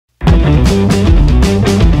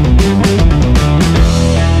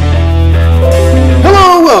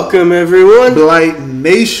Welcome, everyone. Blite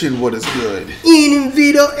Nation, what is good? Ian and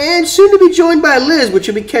Vito, and soon to be joined by Liz, which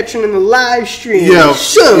you'll be catching in the live stream. Yep.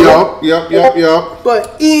 Yep.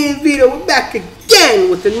 But Ian and Vito, we're back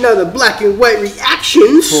again with another black and white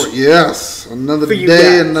reactions. Yes, another day,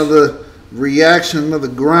 guys. Another reaction, another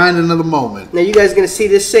grind, another moment. Now you guys are gonna see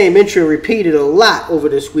this same intro repeated a lot over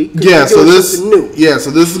this week. Yeah, so this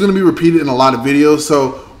is gonna be repeated in a lot of videos.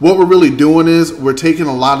 So what we're really doing is we're taking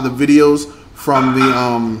a lot of the videos from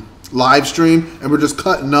the live stream and we're just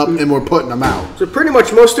cutting up and we're putting them out. So pretty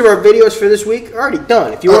much most of our videos for this week are already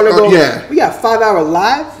done. If you want to go, we got a 5-hour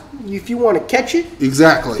live. If you want to catch it,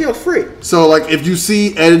 feel free. So like if you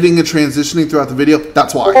see editing and transitioning throughout the video,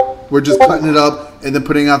 that's why. We're just cutting it up and then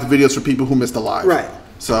putting out the videos for people who missed the live. Right.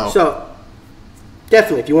 So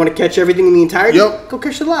definitely, if you want to catch everything in the entirety, go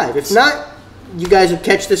catch the live. If not, you guys will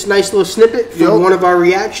catch this nice little snippet from one of our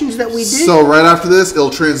reactions that we did. So right after this, it'll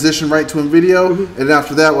transition right to a video, and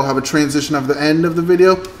after that, we'll have a transition of the end of the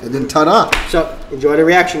video, and then ta-da. So enjoy the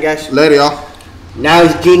reaction, guys. Later, y'all. Now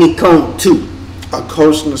it's K.O.N.E 2. A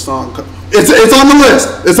coach in the song. It's on the list.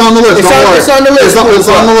 It's on the list. Don't worry. It's on the list. It's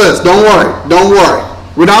on the list. Don't worry. Don't worry.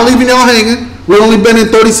 We're not leaving y'all hanging. We've only been in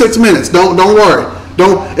 36 minutes. Don't worry.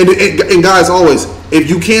 And guys, always, if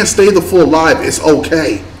you can't stay the full live, it's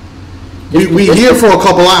okay. We here for a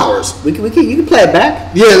couple hours. You can play it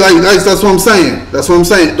back. Yeah, that's what I'm saying. That's what I'm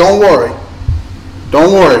saying. Don't worry.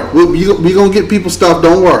 Don't worry. We gonna get people stuff.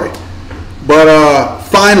 Don't worry. But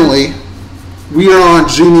finally, we are on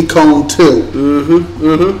K.O.N.E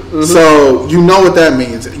 2. So you know what that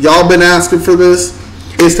means. Y'all been asking for this.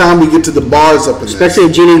 It's time we get to the bars up in this. Especially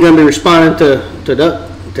if Genie's gonna be responding to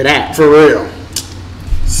that. For real.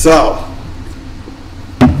 So,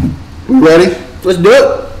 we ready? Let's do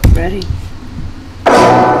it. Ready.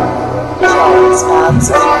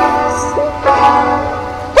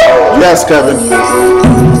 Yes, Kevin.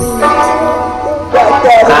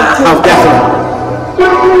 How definitely.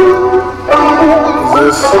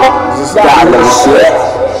 Is this shit?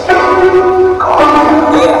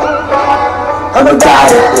 I'm a god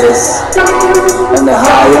of this, and the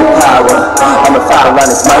higher power. I'm a fire around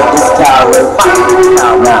this mic, this tower.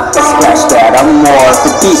 Nah, scratch that, I'm more of the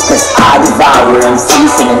beast, cause I devour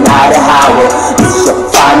MCs in the night of hour. This is your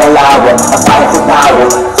final hour, a fight for power.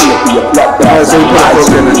 Feel it be a bloodbath, I'm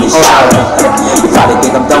watching in the shower. You probably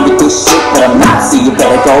think I'm done with this shit, but I'm not, so you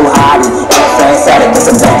better go hide it. And fast at it, cause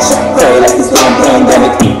I'm that shit. Pray like this damn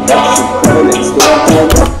pandemic.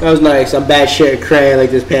 That was nice. I'm bad shit cray like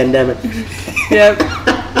this pandemic. Yep.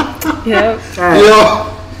 Yep. You know,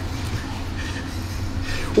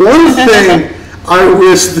 one thing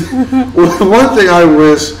I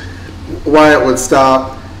wish Wyatt would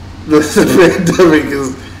stop the pandemic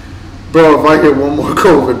is, bro, if I get one more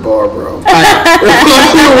COVID bar, bro. If I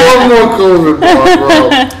get one more COVID bar, bro.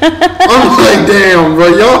 I'm like, damn, bro,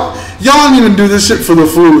 y'all don't even do this shit for the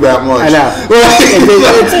flu that much. I know. It's being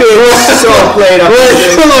so played up.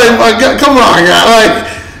 Like, come on, guys. Like,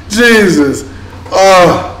 Jesus.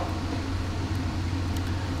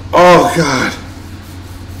 Oh God.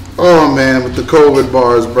 Oh man, with the COVID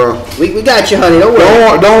bars, bro. We got you, honey. Don't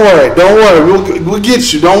worry. Don't worry. We'll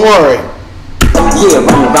get you. Don't worry. Yeah,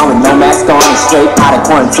 running around with no mask on, straight out of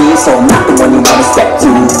quarantine, so I'm not the one you want to step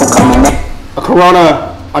to. So coming next. A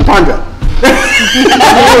Corona entendre.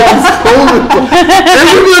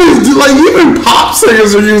 Everybody's like, even pop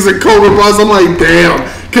singers are using COVID bars. I'm like, damn.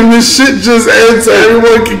 Can this shit just end so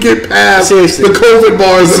everyone can get past the COVID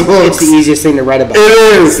bars and hooks? It's the easiest thing to write about. It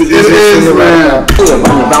is, man. Yeah,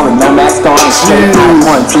 running around with no mask on, straight out of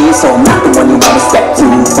quarantine, so I'm not the one you want to step to.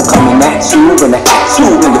 So coming at you, gonna at you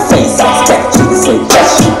in the face, I expect you to say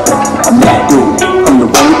bless you. I'm that dude, I'm the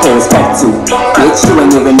one you pay respect to. Bitch, you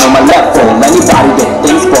ain't even on my level. Anybody that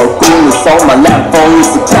thinks for cool is on my level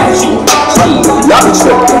used to catch you. Gee, y'all be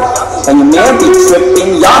tripping. And your man be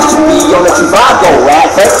tripping, y'all should be on the Chicago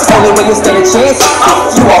rapper. Only when you stand a chance,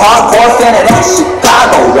 you a hardcore fan of that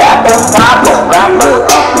Chicago rapper. Rapper,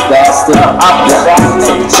 up the bastard, up the bastard.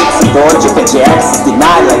 Take the chicks aboard, you bet your ass is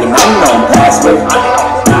denied like an unknown password.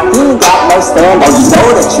 You ain't got no stand, oh you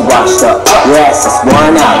know that you washed up. Your ass is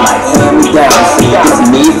worn out like hand me down. See, it's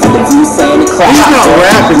me for the view saying the crowd. He's not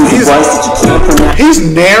rapping, he's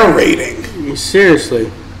narrating. Seriously.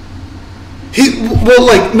 He's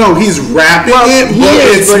rapping it, but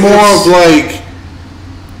it's more of like,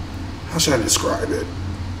 how should I describe it?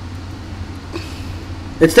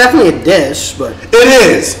 It's definitely a diss, but it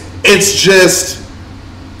is. It's just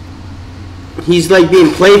he's like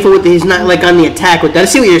being playful with it. He's not like on the attack with that. I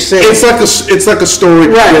see what you're saying. It's like a story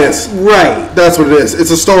diss. Right. That's what it is.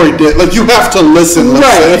 It's a story diss. Like you have to listen.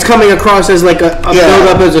 Right. It's coming across as like a build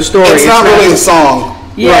up as a story. It's not really a song.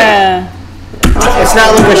 Yeah. Right. It's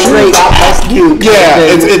not like a straight SQ. Yeah,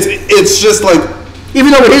 it's just like,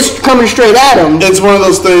 even though it is coming straight at him, it's one of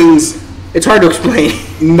those things. It's hard to explain.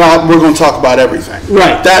 Not we're going to talk about everything.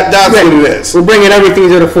 Right. That's what it is. We're bringing everything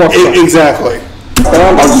to the forefront. Exactly. Oh,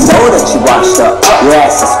 you know that you washed up. Your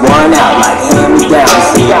ass is worn out like hand me down.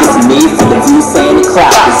 It's me for the view saying the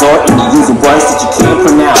cloud. Resorting to using words that you can't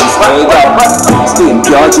pronounce. There you go. Speaking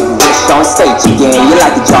pure gibberish on stage again. You're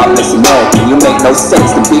like a jobless American. You make no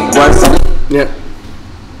sense. The big words on Yeah.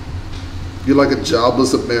 You're like a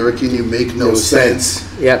jobless American. You make no sense.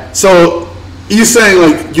 Yeah. So you're saying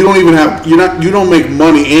like you don't make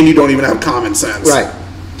money and you don't even have common sense. Right.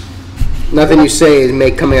 Nothing you say is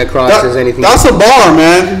coming across as anything. That's a bar,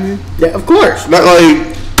 man. Yeah, of course. That like.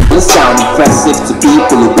 It sound impressive to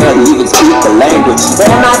people who barely even speak the language.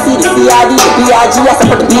 M-I-C, the C-I-D, the B-I-G, I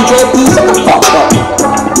support the BJP, shut the fuck up.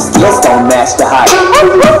 The skills don't match the hype.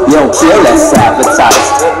 You don't kill, that's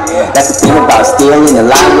advertised. That's the thing about stealing the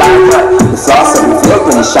limelight. The flaws are revealed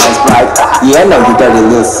when it shines bright. Yeah, I know you dirty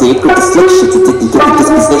little secret. The slick shit, you get the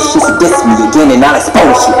disposition to diss me again and I'll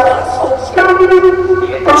expose you.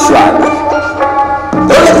 Try me.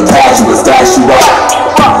 Don't let the casuals dash you up.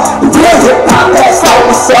 The real hip-hop has no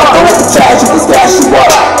what's up. Don't let the casuals dash you up.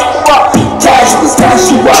 Casuals dash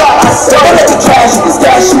you up. I said don't let the casuals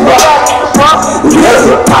dash you up. The real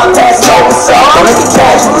hip-hop has no what's up. Don't let the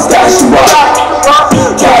casuals dash you up.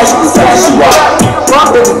 Casuals dash you up.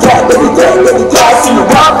 Baby, gas in the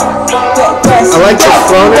rock. I like the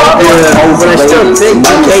front end, but I still think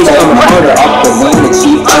BK's coming harder. Upperhanded,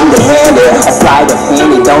 cheap, underhanded. A sleight of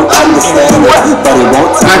hand, they don't understand it, but it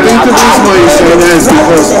won't. I think the reason why you're saying that is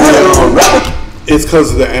because it's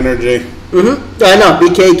because of the energy. I know.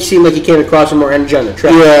 BK seemed like he came across with more energy on the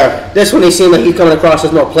track. Yeah. This one he seemed like he's coming across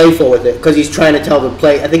as more playful with it because he's trying to tell the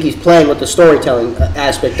play. I think he's playing with the storytelling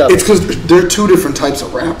aspect of It's it. because they're two different types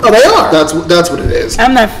of rappers. Oh, they are. That's what it is.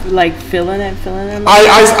 I'm not like feeling it.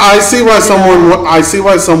 I see why someone.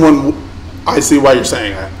 I see why you're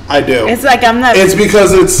saying that. I do. It's like I'm not. It's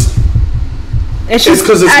because it's just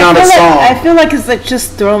because it's not a song. I feel like it's like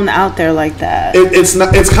just thrown out there like that. It's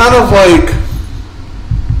not. It's kind of like.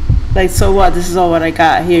 Like, so what? This is all what I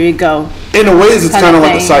got. Here you go. In a ways, it's kind of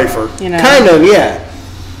like a cipher. You know? Kind of, yeah.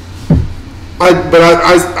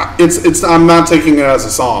 I'm not taking it as a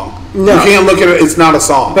song. No. You can't look at it. It's not a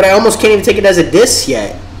song. But I almost can't even take it as a diss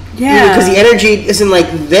yet. Yeah. Because the energy isn't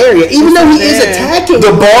like there yet. Even though he is attacking.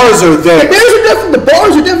 The bars are there. The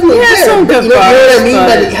bars are definitely there. Some good you know bars, what I mean?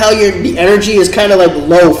 By how the energy is kind of like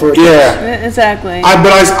low for it. Yeah. Exactly.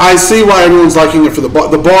 I see why everyone's liking it for the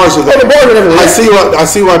bars. The bars are there. Oh, the bars are definitely I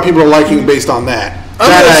see why people are liking it based on that.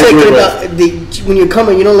 I'm thinking about when you're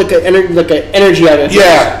coming, you know, like an energy out of it.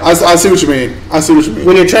 Yeah, I see what you mean.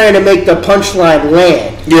 When you're trying to make the punchline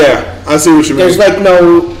land. Yeah, I see what you mean. There's like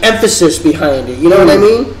no emphasis behind it. You know what I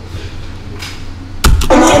mean?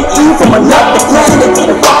 From another planet,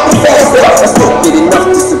 the rock is fast. Stupid enough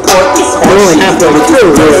to support this whole only halfway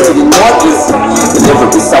through.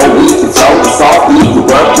 Delivery so weak, the flow is all weak. The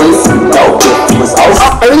workplace and dope, it was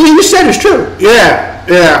awesome. Everything you said is true.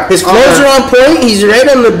 Yeah. His flows are on point. He's right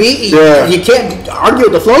on the beat. You can't argue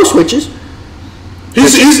with the flow switches.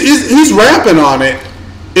 He's rapping on it.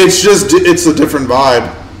 It's just it's a different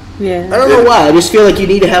vibe. Yeah. I don't know why. I just feel like you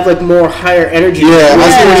need to have like more higher energy. Yeah, when I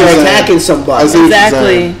see what you're saying. Attacking somebody. I see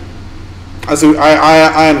Exactly. I see.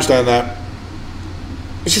 I understand that.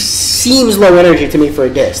 It just seems low energy to me for a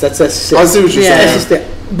diss. That's it. I see what you're saying. That's just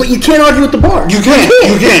it. But you can't argue with the bar. You can't.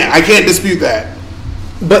 I can't dispute that.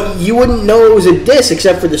 But you wouldn't know it was a diss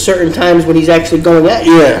except for the certain times when he's actually going at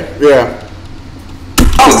you. Yeah.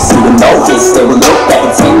 You will notice, they will look back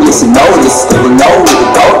in 10 years and notice, they will know where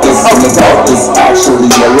the goat is, and the goat is actually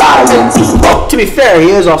a lion. To be fair,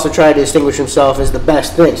 he is also trying to distinguish himself as the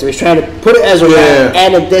best thing. So he's trying to put it as a rap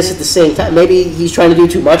and a diss at the same time. Maybe he's trying to do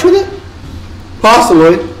too much with it?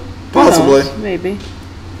 Possibly. Maybe.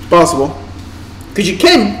 Possible. Because you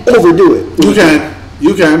can overdo it.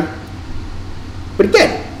 You can. But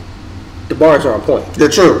again, the bars are on point. They're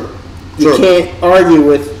true. You can't argue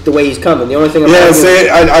with the way he's coming. The only thing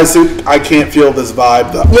I can't feel this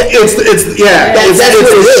vibe though.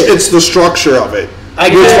 It's the structure of it. I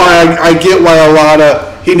get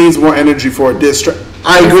why he needs more energy for a diss track.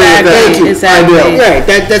 I agree with that. Thank you. Exactly. I do. Right.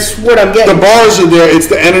 That's what I'm getting. The bars are there. It's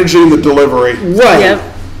the energy and the delivery. Right. Yep.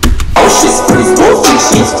 Oh, shit's pretty goofy,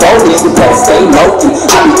 she's folded, you better stay low-key.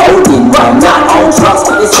 I be holding, but I'm not on drugs,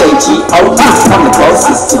 but this ain't G.O.D. I'm the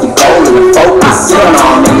closest to the goal and the focus. You don't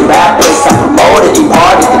know many rappers, I promoted,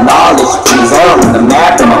 imparted the knowledge. Please all in the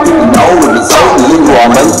map, and my people know when it's only in New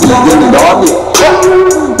Orleans, in the orbit.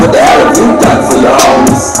 What the hell have you done for your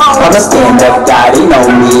homies? I'm a stand-up guy, they know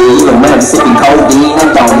me.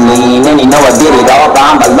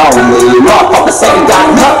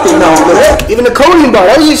 Even the K.O.N.E bar,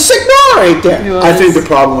 that was a sick bar right there. I think the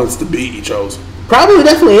problem was the beat he chose. Probably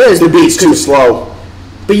definitely is. The beat's too slow.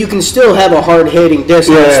 But you can still have a hard-hitting disc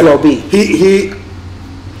on a slow beat.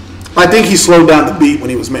 I think he slowed down the beat when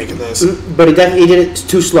he was making this. But he did it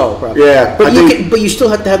too slow, probably. Yeah. But you still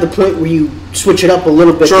have to have the point where you switch it up a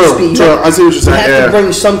little bit. Sure, speed. sure. I see what you're saying. You have to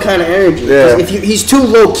bring some kind of energy. Yeah. If he's too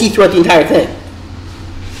low key throughout the entire thing.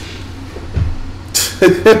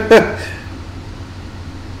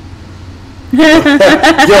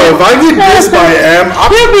 Yo, if I get this by M,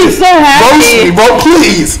 He'll be so happy. Vote,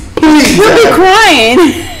 please. He'll be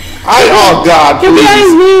crying. Oh God, He'll be on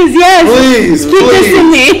his knees, yes. Please, keep this to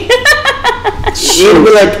me. You'll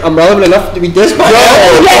be like, I'm relevant enough to be this by M.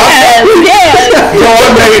 Yes. Yo,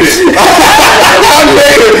 I made it. I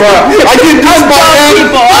made it, bro. I get this by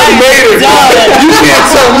M. I made it, bro. You can't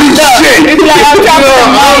tell me shit. It's like I'm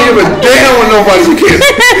I don't give a damn with nobody. You can't.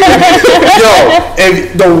 Yo,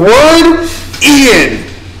 and the word Ian,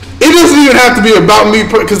 it doesn't even have to be about me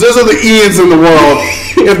because there's other Ians in the world.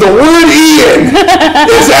 If the word Ian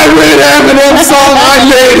is ever an Eminem song, I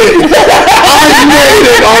made it. I made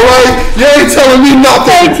it, all right? You ain't telling me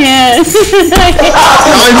nothing. I can't.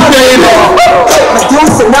 I made it.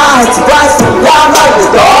 Medusa, now it's bright from y'all like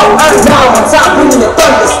the dog. Now on top, bringing the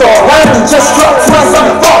thunderstorm. Lightning just struck twice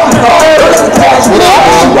on the fucking car.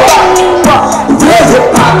 The real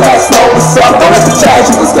hip-hop that's slow as up. Don't let the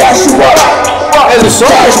tragedies gas you up. As a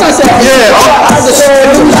song, it's not that.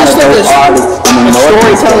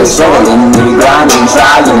 Storytelling song. Okay,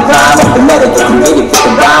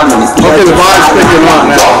 the vibe's picking up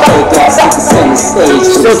now.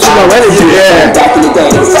 Still too low energy. Yeah.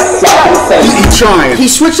 He's trying. He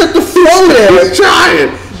switched up the flow there. He's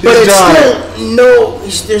trying. But it's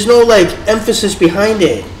still there's no like emphasis behind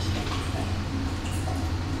it.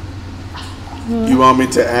 You want me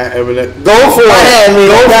to add evidence? Go for it.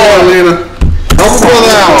 Go for it, Lena. Help me pull it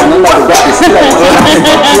out.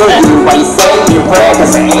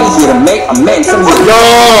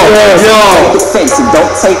 Don't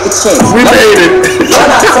take the chance. We made it.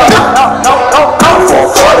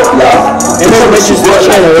 And then we just did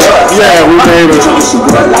channel, right? Yeah, we made it.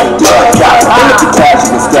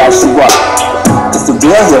 It's the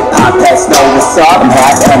real hip-hop that's know what's up. I'm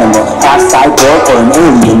half animal, half cyborg, or an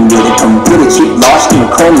alien with a computer chip lost in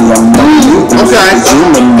meconium. Okay.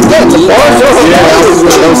 Human,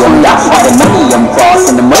 aluminium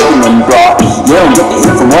cross and the Modium bra. You don't get the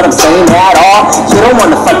hit from what I'm saying at all. You don't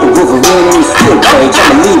want to fight the Wolverine in the steel cage.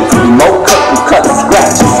 I'ma leave the remote cut and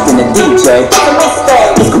scratches in the DJ.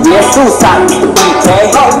 This could be a suicide, Mr.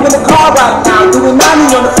 BK. Oh, you in the car right now, doing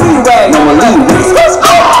 90 on the freeway. No one leave.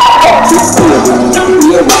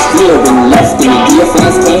 Steering left in the gear,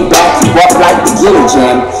 fans came back, he walked like the gear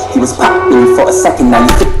jam. He was popping for a second, now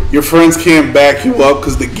you Your friends can't back you up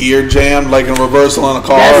because the gear jammed, like in reversal on a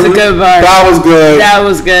car. That's a good bar. That was good. That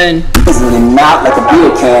was good. fizzling out like a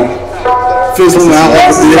beer can. Fizzling out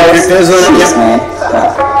like a beer can. Yes, man.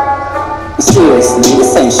 Seriously,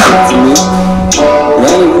 this ain't shit to me. It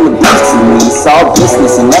ain't even a beef to me. It's all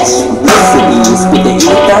business and extra publicity. With the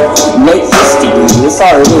ether, make history. It's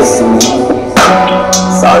all it is to me.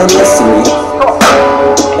 It's all it is to me.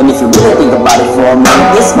 And if you really think about it for a minute,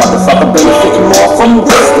 this motherfucker benefiting more from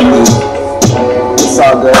this than me. It's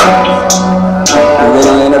all good. It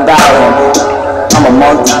really ain't about him. I'm a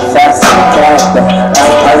multi-faceted character. As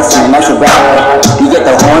a person and as a rapper, you get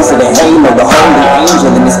the horns of the halo, the holy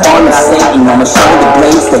angel, and this arm of Satan on my shoulder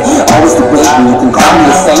blades. They always debate me. You can call me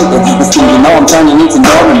a saint. This thing you know I'm turning into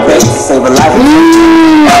Norman Bates to save a life.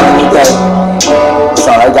 Every day. That's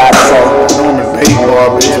all I gotta say. Norman Bates, you know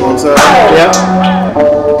what I'm saying? Yep.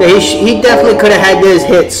 He definitely could have had this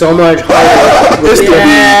hit so much harder. It's the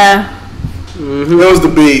beat. That was the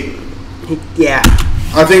beat. Yeah.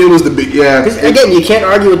 I think it was the beat. Yeah. Again, you can't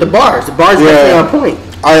argue with the bars. The bars definitely on point.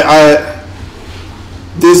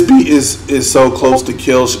 This beat is so close to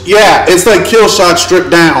kill. Yeah, it's like Kill Shot stripped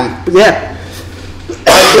down. Yeah.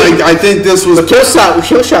 I think this was. But Kill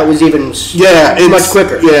Shot was even much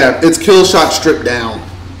quicker. Yeah, it's Kill Shot stripped down.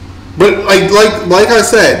 But like I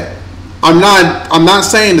said, I'm not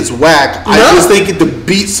saying it's whack. No. I just think the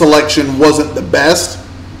beat selection wasn't the best.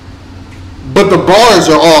 But the bars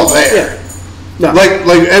are all there. Yeah. No. Like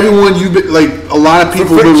everyone a lot of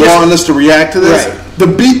people have been wanting us to react to this. Right. The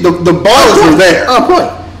bars are there. On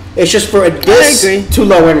point. It's just for a disc too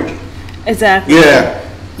low energy. Exactly. Yeah.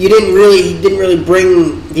 He didn't really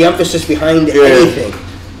bring the emphasis behind anything.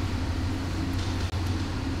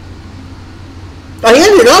 Oh, he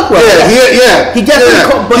ended up with it. He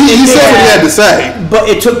definitely. He said what he had to say. But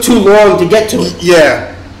it took too long to get to it.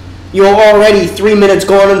 Yeah. you're already 3 minutes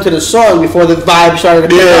going into the song before the vibe started to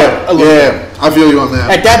pick up a little bit. I feel you on that.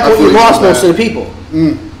 At that point, you lost most of the people.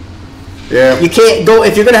 Yeah. You can't go,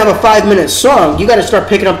 if you're going to have a 5-minute song, you got to start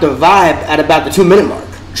picking up the vibe at about the 2-minute mark.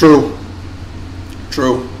 True.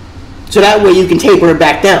 So that way you can taper it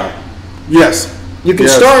back down. Yes. You can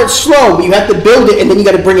start slow, but you have to build it, and then you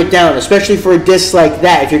got to bring it down, especially for a disc like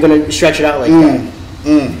that, if you're going to stretch it out like that.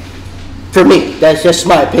 For me, that's just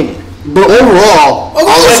my opinion. But overall,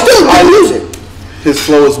 it's still good music. His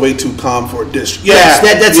flow is way too calm for a diss track.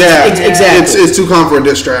 Exactly. It's too calm for a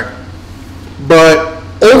diss track. But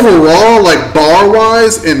overall, like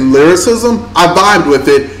bar-wise and lyricism, I vibed with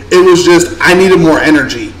it. It was just, I needed more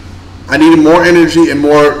energy. I needed more energy and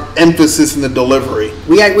more emphasis in the delivery.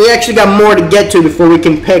 We actually got more to get to before we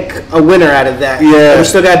can pick a winner out of that. Yeah. We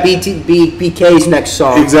still got BK's next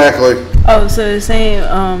song. Exactly. Oh, so they're saying,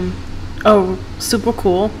 super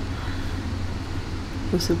cool.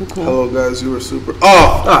 Was super cool. Hello, guys. You were super.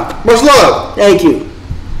 Much love. Thank you.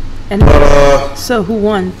 And so who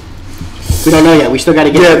won? We don't know yet. We still got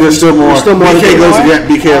to get. Yeah, there's still more. There's still more.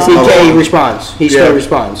 BK responds. He still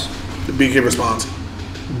responds. The BK responds.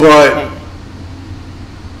 But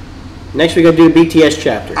next we got to do the BTS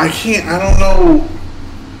chapter. I can't. I don't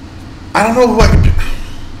know who I could pick.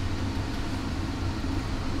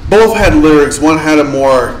 Both had lyrics. One had a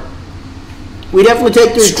more. We definitely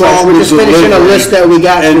take through strong. We're just finishing a list that we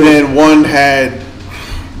got. And then one had.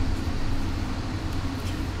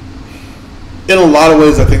 In a lot of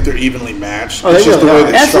ways, I think they're evenly matched. It's just the way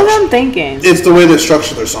that's what I'm thinking. It's the way they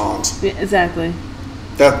structure their songs. Exactly.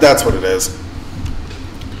 That's what it is.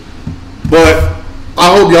 But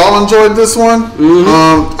I hope y'all enjoyed this one.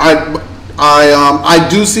 I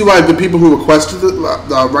do see why the people who requested it,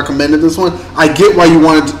 recommended this one. I get why you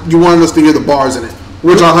wanted us to hear the bars in it,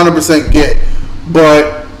 which I 100% get.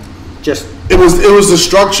 But just it was the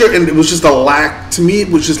structure, and it was just a lack. To me, it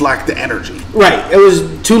was just lack the energy. Right. It was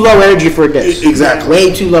too low energy for a disc. Exactly.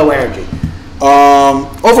 Way too low energy.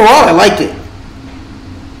 Overall, I liked it,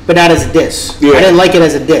 but not as a diss. Yeah. I didn't like it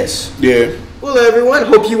as a diss. Yeah. Well, everyone,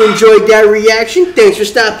 hope you enjoyed that reaction. Thanks for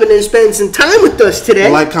stopping and spending some time with us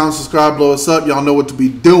today. Like, comment, subscribe, blow us up. Y'all know what to be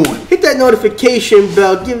doing. Hit that notification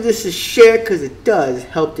bell. Give this a share because it does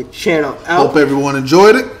help the channel out. Hope everyone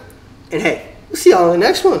enjoyed it. And hey, we'll see y'all in the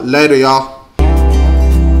next one. Later, y'all.